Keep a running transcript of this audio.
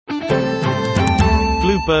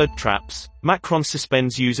bird traps, Macron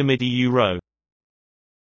suspends use amid EU row.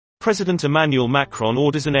 President Emmanuel Macron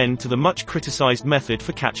orders an end to the much criticized method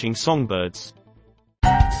for catching songbirds.